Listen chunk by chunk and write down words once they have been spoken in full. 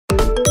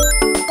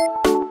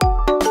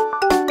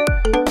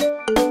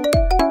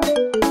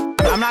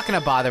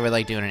gonna bother with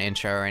like doing an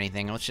intro or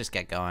anything. Let's just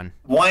get going.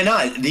 Why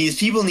not? These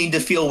people need to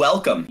feel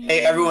welcome.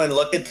 Hey, everyone,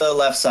 look at the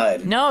left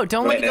side. No,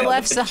 don't look at the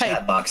left look side. At the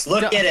chat box.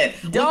 Look at it.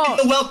 Don't. Look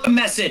at the welcome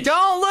message.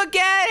 Don't look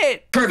at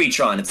it. Curvy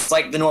Tron. It's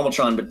like the normal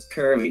Tron, but it's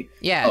curvy.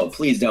 Yeah. Oh,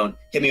 please don't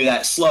hit me with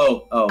that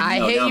slow. Oh, I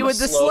no, hit now you I'm with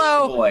a the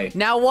slow boy.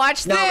 Now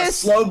watch Now I'm a this.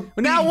 slow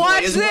big Now boy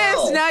watch as this.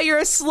 well. Now you're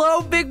a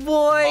slow big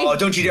boy. Oh,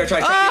 don't you dare try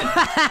again.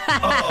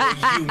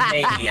 Oh, you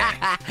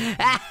maniac.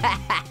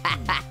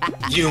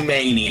 You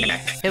maniac.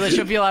 Hey, let's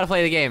show people how to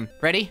play the game.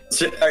 Ready?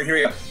 So, all right, here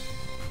we go.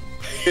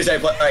 Here's how I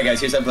play. All right,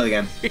 guys. Here's how I play the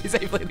game. Here's how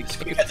you play the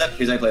game. Heads up.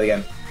 Here's how I play the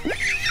game.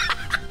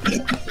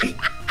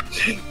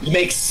 You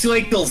make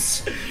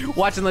cycles.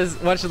 Watch and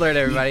learn,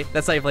 everybody.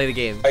 That's how you play the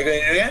game. Are you going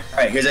to do it again? All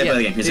right, here's how I play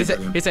the game. Here's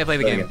how you play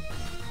the game.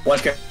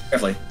 Watch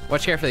carefully.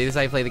 Watch carefully. This is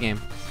how you play the game.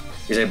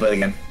 Here's how you play the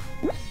game.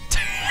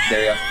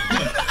 There you go.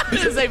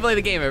 This is how you play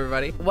the game,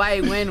 everybody.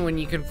 Why win when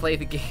you can play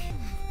the game?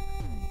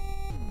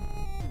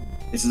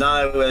 It's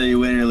not whether you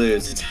win or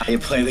lose. It's how you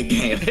play the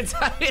game.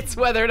 It's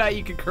whether or not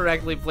you can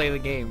correctly play the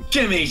game.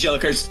 Jimmy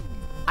Jokers.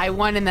 I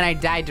won and then I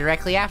died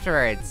directly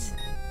afterwards.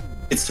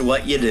 It's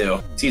what you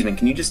do. Excuse me,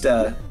 can you just,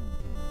 What?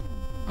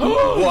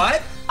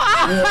 What?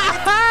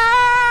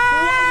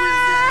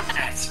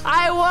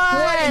 I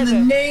won!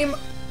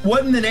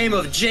 What in the name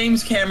of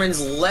James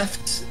Cameron's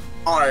left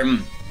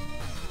arm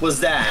was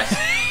that?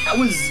 That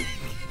was...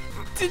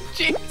 Did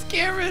James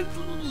Cameron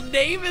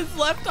name his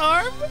left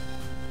arm?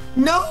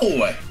 No!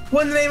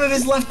 What in the name of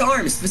his left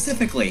arm,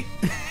 specifically?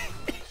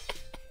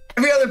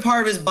 Every other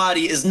part of his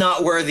body is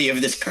not worthy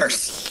of this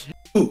curse.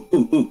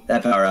 Ooh,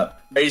 that power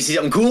up. Ready to see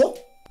something cool?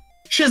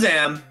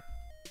 Shazam!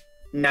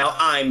 Now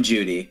I'm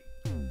Judy.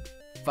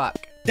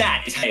 Fuck.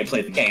 That is how you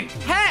play the game.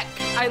 Heck!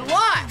 I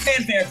lost!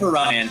 Fanfare for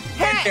Ryan.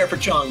 Fanfare for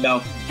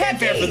Chongo.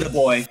 Fanfare for the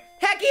boy.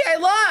 Hecky, I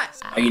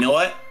lost! You know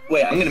what?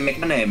 Wait, I'm gonna make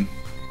my name.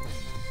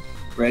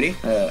 Ready?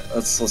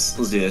 Let's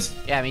do this.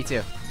 Yeah, me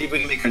too. See if we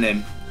can make her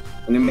name.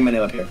 I'm gonna make my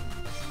name up here.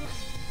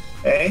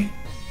 Hey.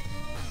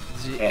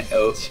 There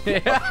we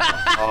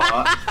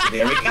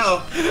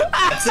go.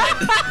 That's it.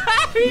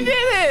 We did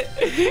it!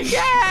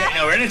 Yeah! Okay,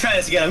 no, we're gonna try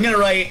this again. I'm gonna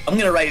write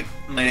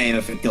my name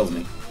if it kills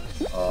me.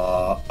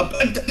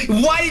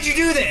 Why did you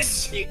do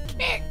this? You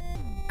can't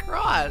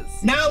cross.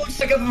 Now it looks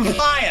like a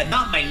papaya,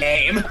 not my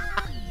name.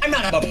 I'm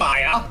not a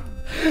papaya.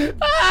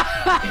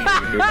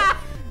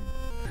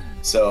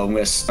 So I'm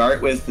gonna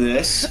start with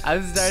this.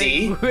 I'm starting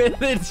C,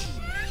 with it.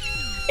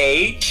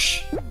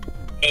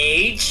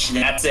 H,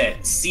 that's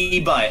it. C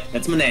butt.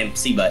 That's my name.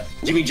 C butt.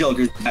 Jimmy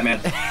Jokers, Batman.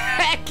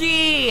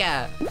 Hecky!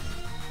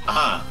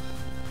 Aha.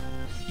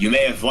 You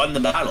may have won the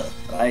battle.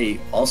 I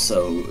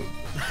also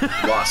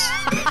lost.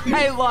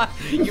 I lost.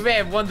 You may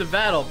have won the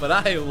battle, but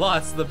I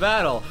lost the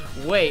battle.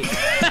 Wait.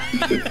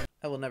 I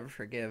will never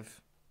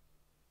forgive.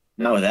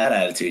 Not with that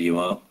attitude, you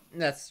won't.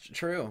 That's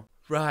true.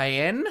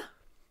 Ryan?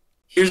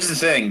 Here's the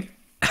thing.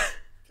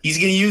 He's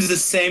gonna use the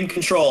same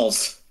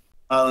controls.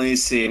 Let me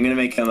see. I'm gonna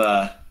make him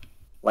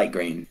light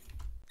green.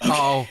 Okay.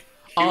 Oh.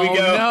 Here we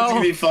go. No. It's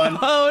gonna be fun.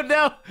 Oh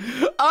no!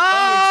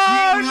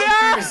 Oh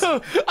no!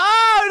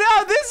 Oh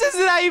no! This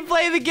isn't how you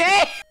play the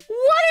game.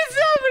 What is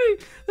happening?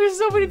 There's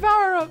so many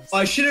power-ups. Oh,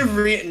 I should have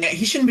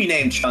he shouldn't be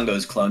named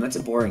Chongo's clone. That's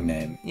a boring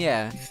name.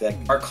 Yeah.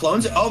 Our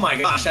clones? Oh my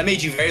gosh! I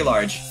made you very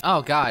large.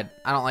 Oh god!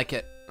 I don't like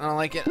it. I don't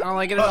like it. I don't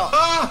like it at all.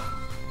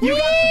 You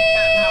got the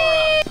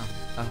power-up.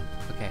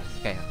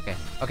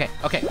 Okay.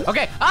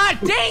 Ah,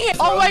 dang it!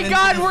 Oh my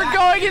god, we're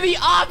going in the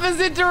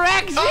opposite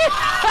direction!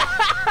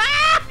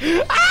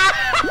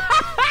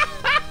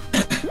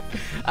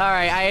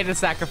 Alright, I had to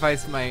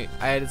sacrifice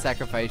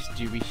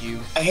Juby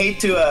Shoe. I hate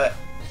to,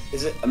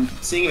 I'm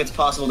seeing if it's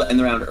possible to end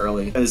the round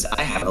early, because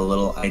I have a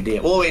little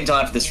idea. We'll wait until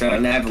after this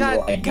round, I have a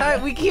little idea.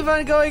 God, we keep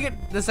on going.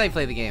 This is how you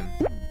play the game.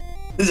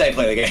 This is how you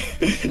play the game.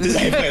 This is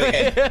how you play the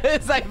game.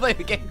 This is how you play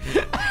the game.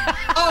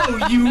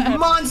 Oh, you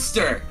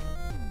monster!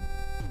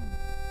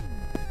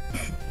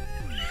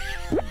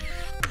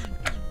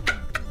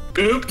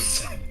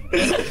 Oops.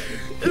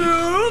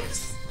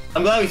 Oops.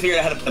 I'm glad we figured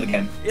out how to play the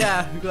game.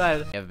 Yeah, I'm glad.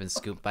 You ever been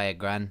scooped by a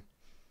grun?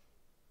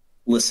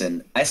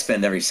 Listen, I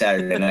spend every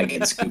Saturday night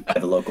getting scooped by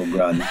the local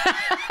grun.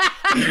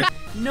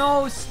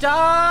 No,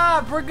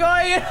 stop! We're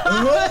going.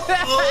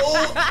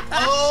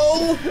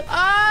 Oh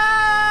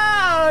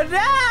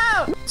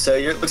no! So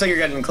looks like you're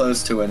getting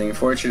close to winning.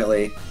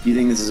 Unfortunately, if you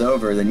think this is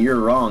over, then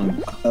you're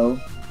wrong. Oh.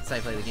 That's how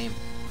you play the game.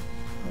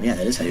 Yeah,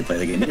 that is how you play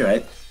the game. You're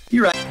right.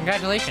 You're right.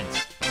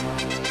 Congratulations.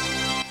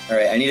 All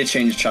right, I need to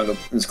change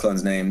Chongo's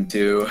clone's name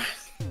to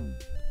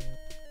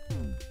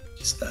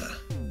just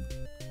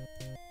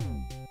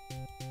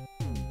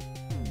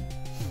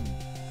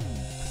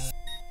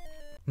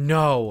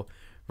No,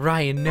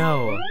 Ryan,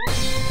 no.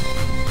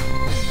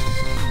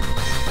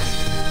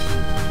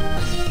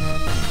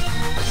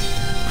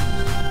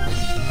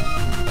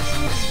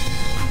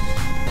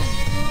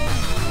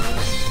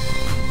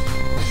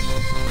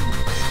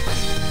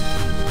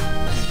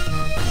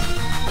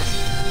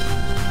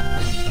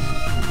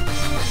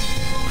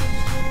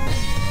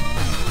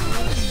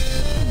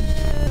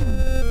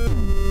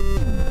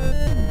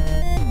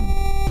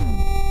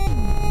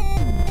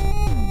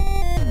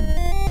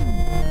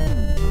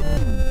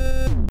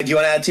 you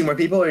want to add 2 more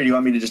people, or do you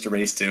want me to just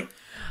erase 2?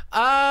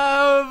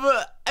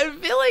 I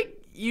feel like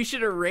you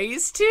should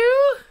erase 2.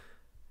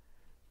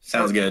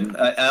 Sounds good.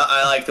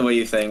 I like the way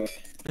you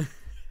think.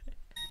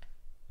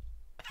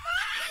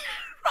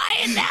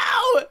 Ryan,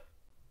 no!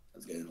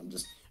 That's good. I'll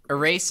just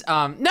erase.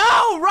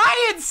 No,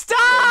 Ryan,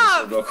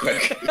 stop! Real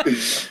quick.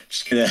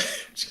 just gonna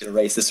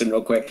erase this one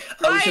real quick.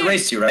 Oh, we should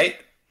erase 2, right?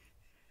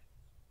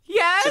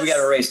 Yes. So we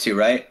gotta erase 2,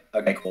 right?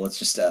 Okay, cool. Let's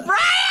just Ryan!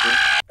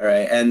 All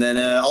right, and then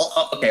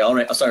I'll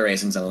start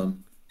erasing some of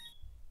them.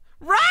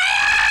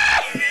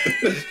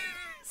 Ryan!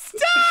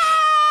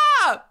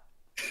 Stop!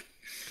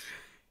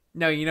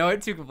 No, you know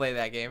what? 2 can play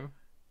that game.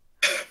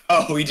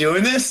 Oh, we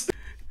doing this?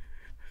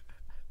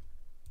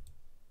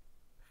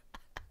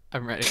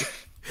 I'm ready.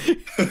 Here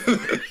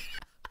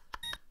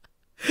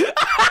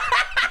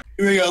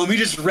we go. Let me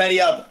just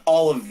ready up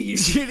all of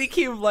these. Judy,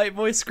 Cube,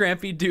 Lightboy,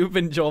 Scrampy, Dupe,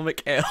 and Joel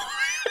McHale.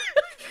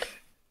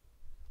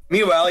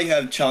 Meanwhile, you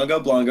have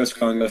Chongo, Blongo,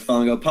 Skrongo,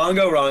 Thongo,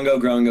 Pongo, Rongo,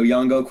 Grongo,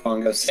 Yongo,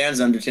 Quongo, Sans,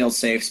 Undertale,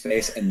 Safe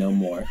Space, and no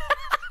more.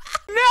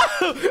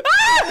 No! There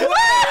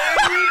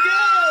you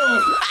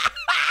go!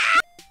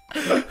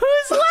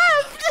 Who's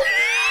left?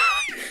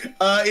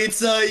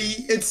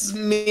 It's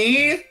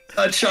me,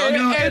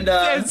 Chongo,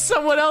 and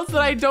someone else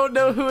that I don't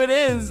know who it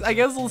is. I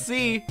guess we'll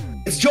see.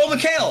 It's Joel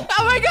McHale!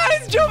 Oh my god,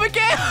 it's Joel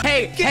McHale!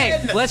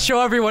 Hey, let's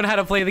show everyone how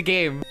to play the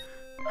game.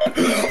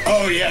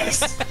 Oh,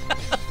 yes.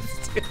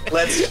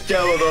 Let's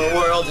show the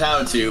world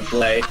how to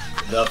play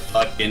the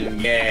fucking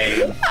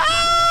game.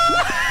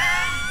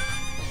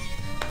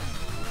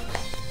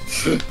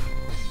 You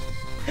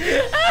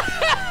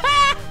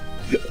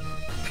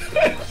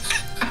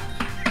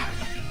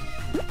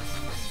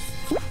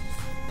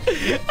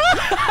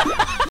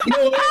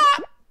know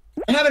what?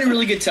 I'm having a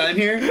really good time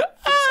here.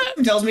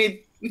 Something tells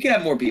me we could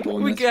have more people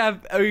in this.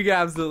 We could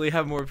absolutely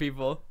have more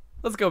people.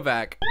 Let's go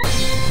back.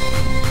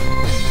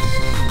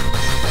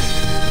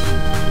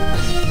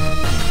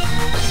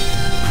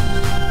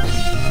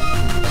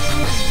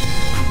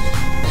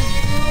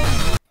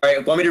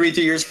 Alright, want me to read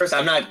through yours first?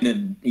 I'm not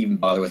gonna even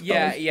bother with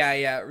Yeah, those.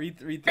 yeah. Read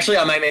through. Actually,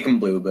 I might make them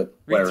blue, but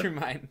whatever. Read through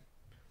mine.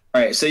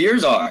 Alright, so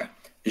yours are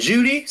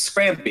Judy,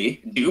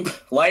 Scrampy, Dupe,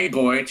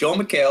 Lightboy, Joel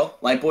McHale,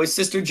 Lightboy's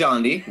sister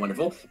Jondi,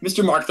 wonderful,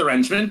 Mr. Mark the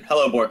Wrenchman,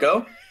 hello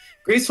Borko,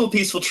 Graceful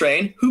Peaceful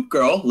Train, Hoop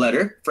Girl,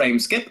 Letter, Frame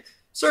Skip,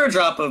 Sir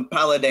Drop of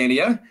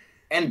Paladania,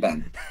 and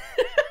Ben.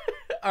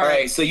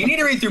 Alright, so you need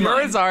to read through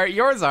mine.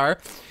 Yours are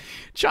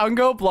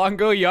Chongo,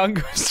 Blongo,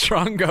 Yongo,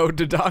 Strongo,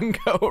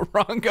 Dodongo,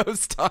 Rongo,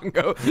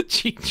 Stongo,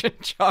 Cheech and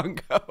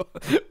Chongo,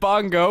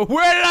 Bongo.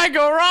 Where did I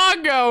go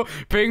wrongo?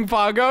 Ping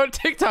Pongo,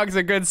 TikTok's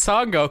a good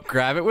songo.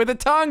 Grab it with a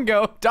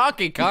tongo.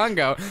 Donkey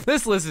Kongo.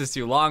 This list is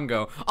too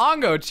longo.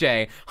 Ongo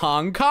Che,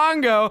 Hong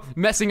Kongo,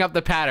 messing up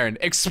the pattern.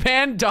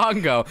 Expand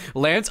Dongo,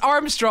 Lance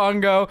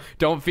Armstrongo.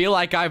 Don't feel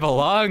like I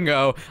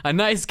belongo. A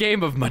nice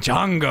game of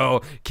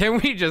Mahjongo. Can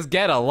we just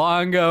get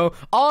alongo?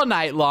 All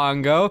night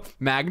longo.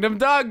 Magnum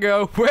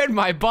Dongo. Where'd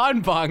my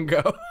bonbon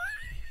go?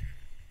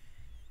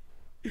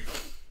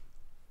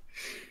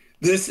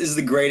 This is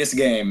the greatest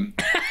game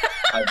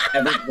I've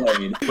ever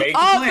played. Wait,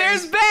 oh,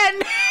 there's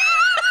Ben!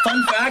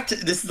 Fun fact,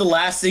 this is the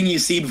last thing you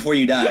see before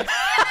you die.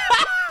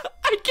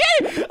 I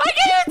can't even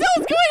tell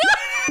what's going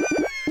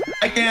on!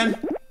 I can.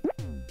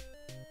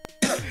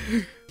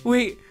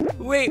 Wait,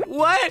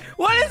 what?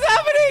 What is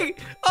happening?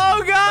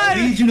 Oh god!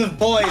 A legion of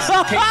boys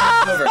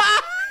take over.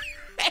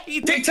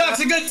 TikTok's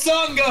a good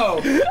song,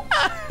 go!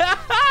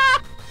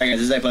 Alright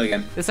guys, this is how you play the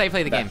game. This is how you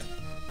play the game.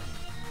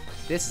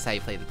 This is how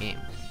you play the game.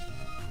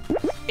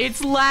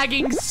 It's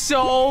lagging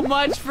so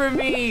much for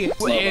me.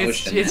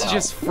 It's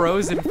just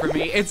frozen for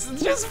me. It's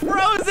just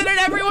frozen and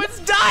everyone's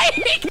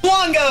dying.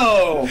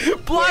 Blongo!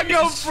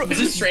 Blongo is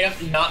this straight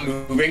up not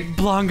moving?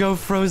 Blongo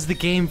froze the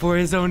game for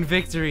his own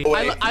victory.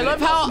 I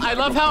love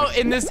how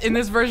in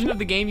this version of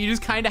the game you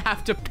just kind of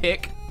have to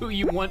pick who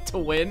you want to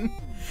win.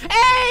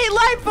 Hey,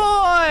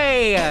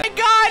 Lightboy! Oh my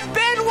God,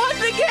 Ben won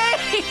the game!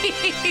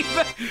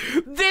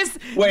 This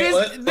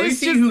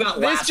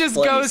just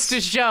goes to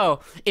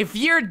show, if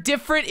you're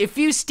different, if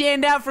you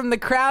stand out from the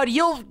crowd,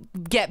 you'll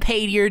get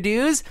paid your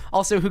dues.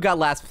 Also, who got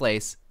last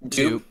place?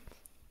 Dupe.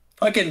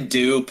 Fucking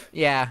Dupe.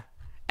 Yeah.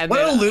 And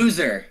what a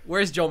loser.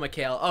 Where's Joel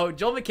McHale? Oh,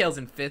 Joel McHale's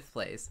in 5th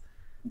place.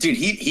 Dude,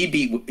 he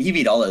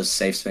beat all those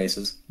safe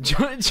spaces.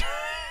 Joel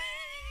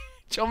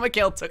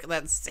McHale took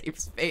that safe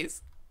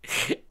space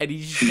and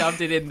he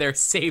shoved it in their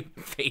safe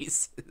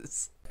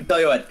faces. I'll tell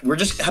you what,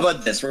 how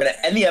about this? We're gonna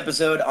end the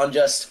episode on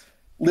just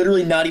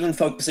literally not even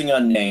focusing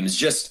on names,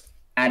 just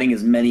adding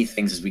as many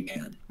things as we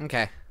can.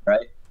 Okay.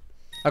 Right?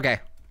 Okay.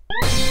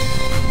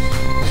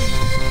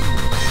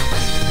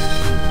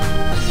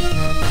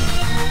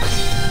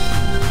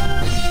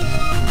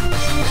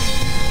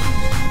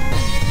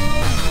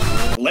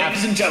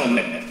 Ladies and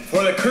gentlemen,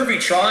 for the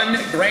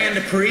Curvytron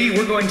Grand Prix,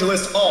 we're going to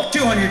list all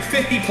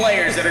 250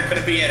 players that are going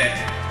to be in it.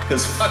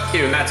 Because fuck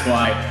you, that's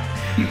why.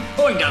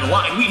 Going down the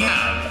line, we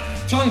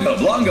have Chongo,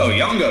 Blongo,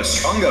 Yongo,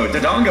 Strongo,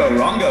 Dodongo,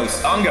 Rongo,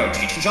 Stongo,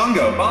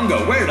 Chongo,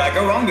 Bongo, where did I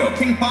go wrongo?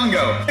 Ping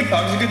Pongo, Ping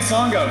Pong's a good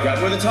songo, grab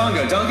with a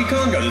tongo, Donkey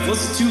Kongo, this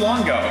list is too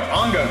longo,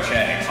 Ongo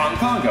Che, Hong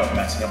Kongo,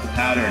 messing up the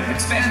pattern,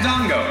 expand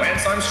Dongo,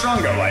 Lance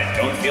Armstrongo, I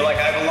don't feel like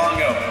I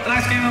belongo, the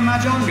nice game of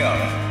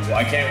Mahjongo,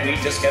 why can't we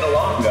just get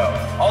along go?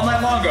 All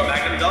night long go,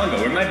 Magnum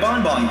Dongo, where'd my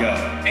bonbon go?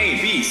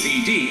 A, B,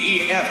 C,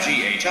 D, E, F,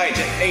 G, H, I,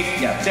 J,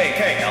 K, F, J,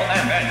 K, L,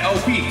 M, N, O,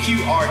 P,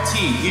 Q, R,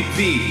 T,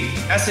 V,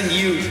 S, and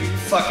U,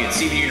 fuck it,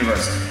 Steven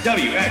Universe.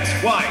 W,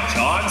 X, Y,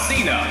 John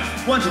Cena.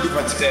 1, 2, 3,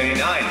 4, 6, 7, 8,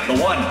 9.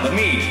 The one, the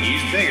me.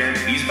 He's bigger,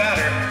 he's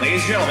badder.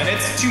 Ladies and gentlemen,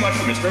 it's too much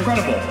for Mr.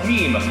 Incredible.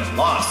 Meme.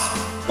 Lost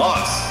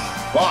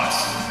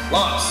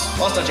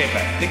on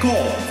JPEG.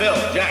 Nicole, Phil,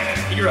 Jack,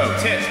 Hero,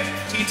 Tit,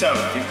 Tito,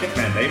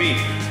 Kickman, baby.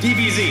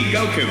 DBZ,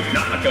 Goku,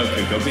 not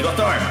Goku, Goku left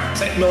arm.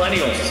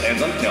 Millennials,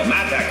 Sans Undertale,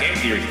 Mad Pack, Game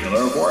Theory,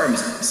 Killer of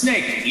Worms,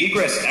 Snake,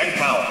 Egress, Egg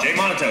Pal, J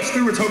Monato,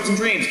 Squidward's Hopes and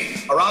Dreams,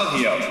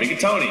 Aragio,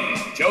 Rigatoni,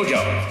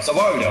 Jojo,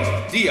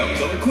 Savardo, Dio,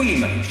 Killer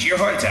Queen, Sheer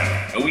Heart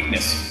Attack, No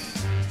Weakness.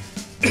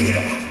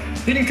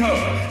 Hidden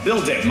Code,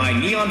 Build It, My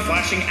Neon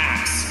Flashing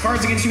Axe,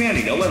 Cards Against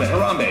Humanity, No Limit,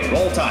 Harambe,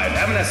 Roll Tide,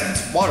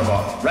 Evanescence,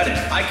 Waterball,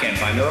 Reddit, I Can't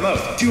Find the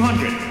Remote,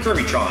 200,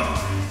 Kirbytron.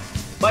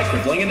 My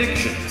Crippling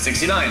Addiction,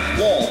 69,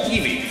 Wall,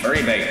 Eevee,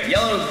 Furry Bait,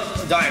 Yellow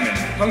Diamond,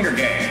 Hunger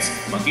Games,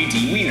 Monkey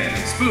D. Wiener,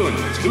 Spoon,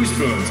 2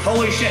 spoons,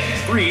 holy shit,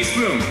 3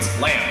 spoons,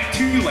 Lamp,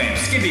 2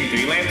 lamps, Skipping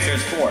 3 lamps,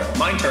 there's 4,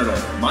 Mine Turtle,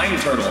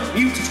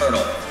 Mute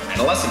Turtle,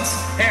 Adolescence,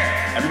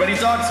 Hair,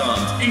 Everybody's Dog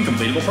Songs,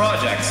 Incompletable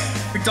Projects,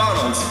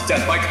 McDonald's,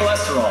 Death by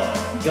Cholesterol,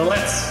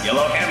 Gillettes,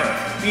 Yellow Hammer,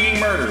 Being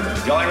Murdered,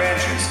 Jolly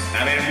Ranchers,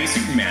 Batman v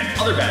Superman,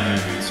 Other Bad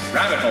Movies,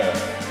 Rabbit Hole,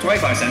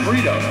 25-cent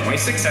burrito,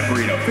 26-cent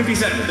burrito,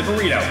 50-cent with the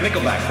burrito,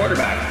 Nickelback,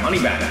 Quarterback, Money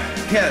Back,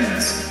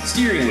 Pens,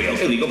 Steering Wheel,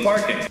 Illegal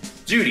Parking,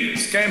 Judy,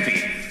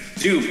 Scampy,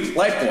 Dupe,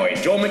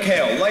 Lightboy, Joel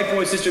McHale,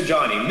 Lightboy's Sister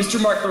Johnny, Mr.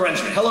 Mark the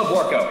Wrenchman, Hello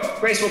Borko,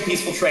 Graceful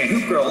Peaceful Train,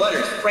 Hoop Girl,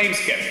 Letters, Frame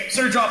Skip,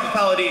 Sir Drop of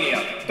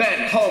Palladinia,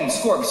 Ben, Home,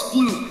 Scorps,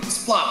 Blue,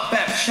 Splop,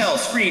 Bep, Shell,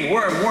 Screen,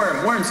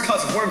 Worms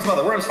Cousin, Worms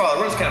Mother, Worms Father,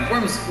 Worms Camp,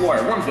 Worms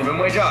Lawyer, Worms Minimum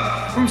Wage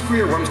Job, Worms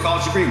Career, Worms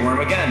College Degree, Worm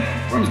Again,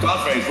 Worms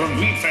God Phase, Worms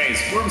Wheat Phase,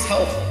 Worms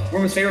Health,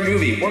 Worms Favorite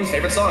Movie, Worms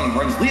Favorite Song,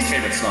 Worms Least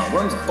Favorite Song,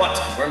 Worms Butt,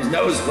 Worms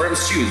Nose,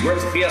 Worms Shoes,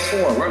 Worms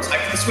PS4, Worms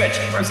Hype for the Switch,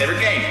 Worms Favorite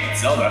Game,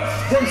 Zelda,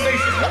 Worms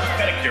Facial, Worms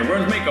Pedicure,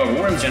 Worms Makeover,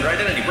 Worms Gender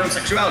Identity, Worms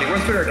Sexuality,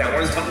 Worms Twitter Account,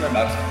 Worms Talking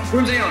About,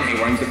 Worms Aeon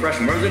Hate, Worms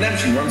Depression, Worms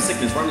Redemption, Worms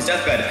Sickness, Worms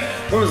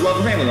Deathbed, Worms Love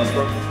for Family,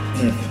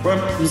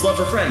 Worms Love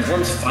for Friends,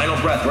 Worms Final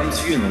Breath, Worms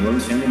Funeral,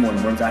 Worms Family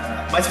Mourning, Worms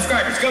Aftermath. My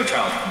subscribers, Go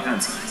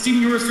Child,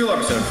 Steven Universe Real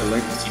episode for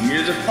link, Steven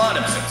Universe Plot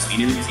episode,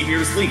 Steven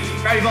Universe Leak,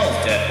 Gravity Falls,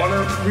 Dead,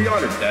 Honor,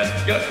 Re-Honored, Dead,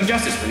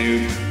 Injustice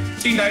Renewed,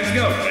 Teen Titans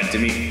Go, Dead to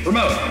Me,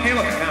 Remote, Hey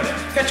Look, I Found It,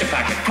 Ketchup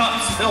Packet,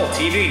 Cups, Phil,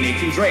 TV,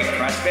 Nathan Drake,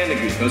 Crash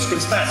Bandicoot, Ghost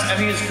Scripts Fest,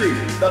 Effie is Crude,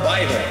 The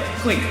Bible,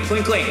 Clink,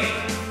 Clink, Clink.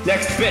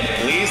 Next bit,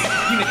 please.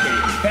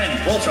 Unicode, Pen,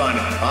 Voltron,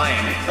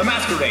 Iron, The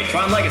Masquerade,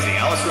 Tron Legacy,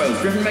 Alice Rose,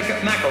 Griffin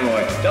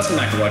McElroy, Dustin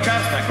McElroy,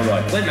 Travis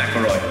McElroy, Lynn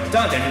McElroy,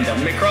 Dante,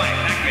 Devil May Cry,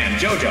 Pac-Man,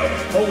 JoJo.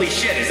 Holy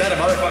shit, is that a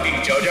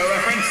motherfucking JoJo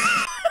reference?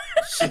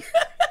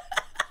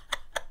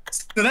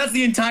 So that's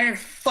the entire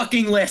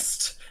fucking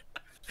list.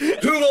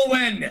 Who will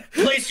win?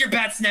 Place your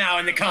bets now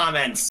in the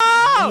comments.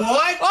 Oh!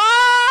 What?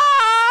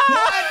 Oh!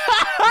 What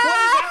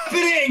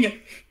is happening?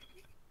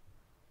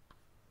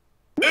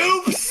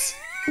 Oops!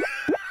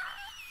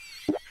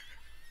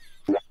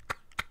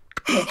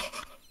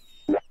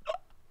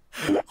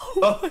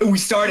 Oh, we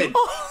started.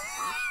 Oh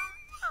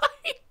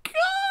my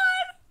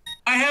god!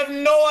 I have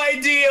no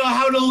idea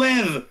how to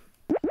live.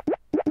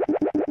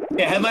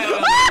 Yeah, I have my eye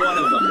on one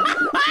of them.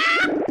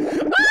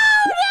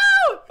 Oh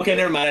no! Okay,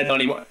 never mind. I don't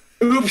anymore.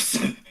 Oops!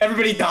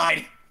 Everybody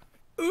died.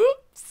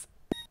 Oops.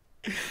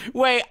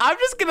 Wait, I'm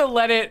just gonna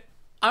let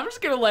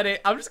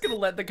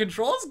the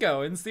controls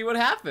go and see what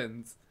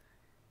happens.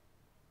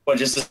 What,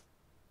 just a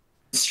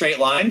straight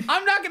line?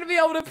 I'm not gonna be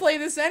able to play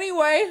this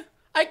anyway.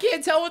 I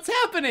can't tell what's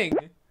happening.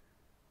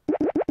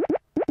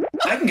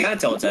 I can kind of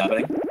tell what's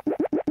happening.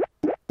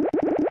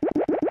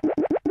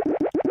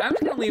 I'm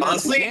just gonna leave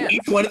Honestly, it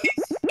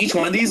each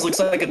one of these looks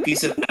like a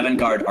piece of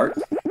avant-garde art.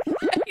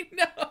 I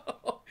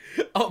know.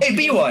 Oh, Hey,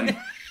 B1.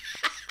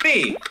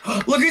 B.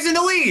 Look who's in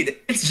the lead.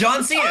 It's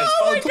John Cena.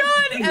 Oh my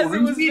god!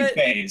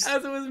 As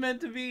As it was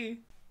meant to be.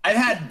 I've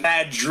had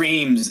bad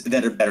dreams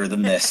that are better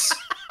than this.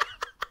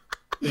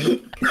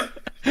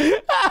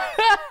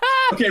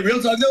 Okay,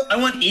 real talk though, I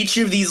want each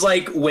of these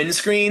like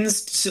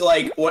windscreens to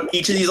like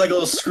each of these like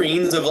little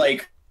screens of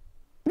like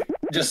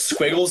just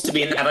squiggles to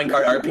be an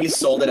avant-garde art piece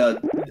sold at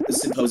a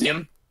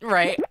symposium.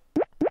 Right.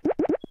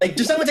 Like,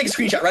 just someone take a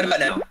screenshot right about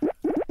now.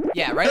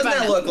 Yeah, right Doesn't about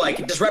that now. look like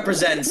it just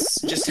represents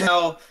just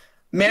how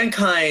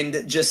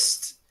mankind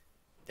just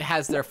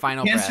has their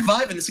final can't breath.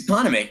 survive in this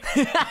economy?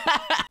 All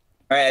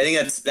right, I think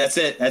that's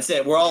it. That's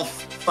it. We're all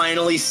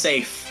finally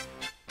safe.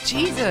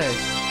 Jesus.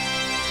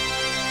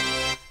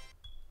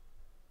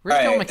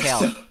 Where's All Bill right,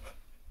 McHale?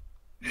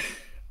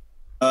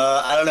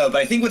 I don't know,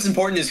 but I think what's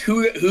important is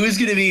who's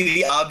going to be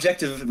the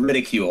object of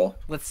ridicule.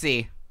 Let's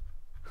see.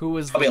 Who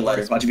was I'll be a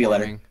letter. worst Watch it be a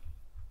letter. performing?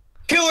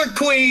 Killer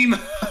Queen!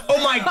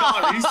 Oh my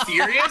god, are you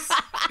serious?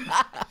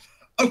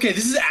 Okay,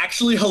 this is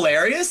actually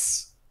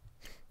hilarious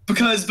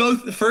because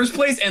both the first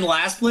place and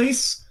last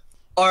place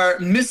are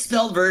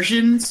misspelled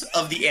versions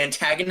of the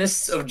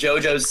antagonists of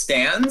JoJo's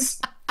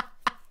stands.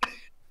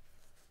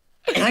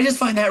 And I just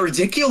find that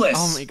ridiculous.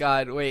 Oh my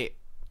god, wait.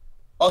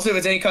 Also, if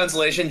it's any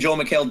consolation, Joel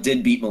McHale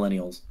did beat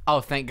Millennials.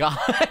 Oh, thank God.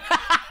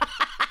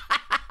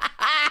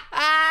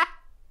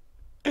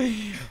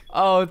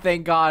 Oh,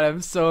 thank God.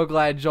 I'm so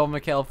glad Joel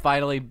McHale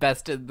finally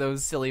bested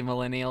those silly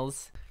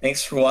Millennials.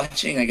 Thanks for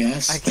watching, I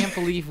guess. I can't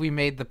believe we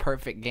made the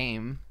perfect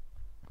game.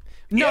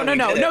 Yeah, No,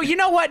 we did it. you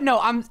know what? No,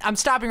 I'm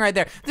stopping right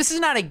there. This is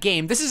not a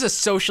game. This is a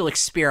social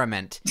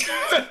experiment.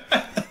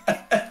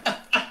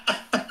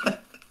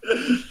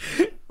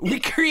 We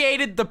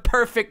created the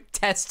perfect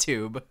test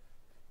tube,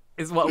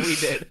 is what we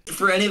did.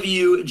 For any of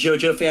you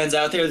JoJo fans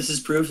out there, this is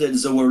proof that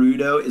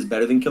Zorudo is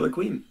better than Killer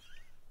Queen.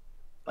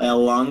 By a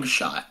long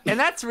shot. And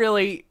that's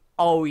really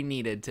all we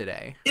needed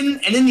today.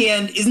 And in the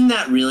end, isn't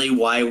that really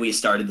why we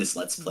started this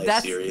Let's Play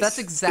series? That's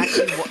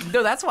exactly what...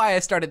 No, that's why I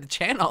started the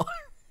channel.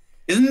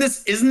 Isn't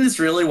this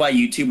really why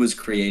YouTube was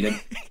created?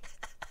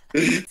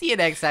 See you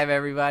next time,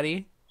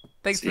 everybody.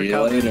 Thanks for See you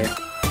coming. later.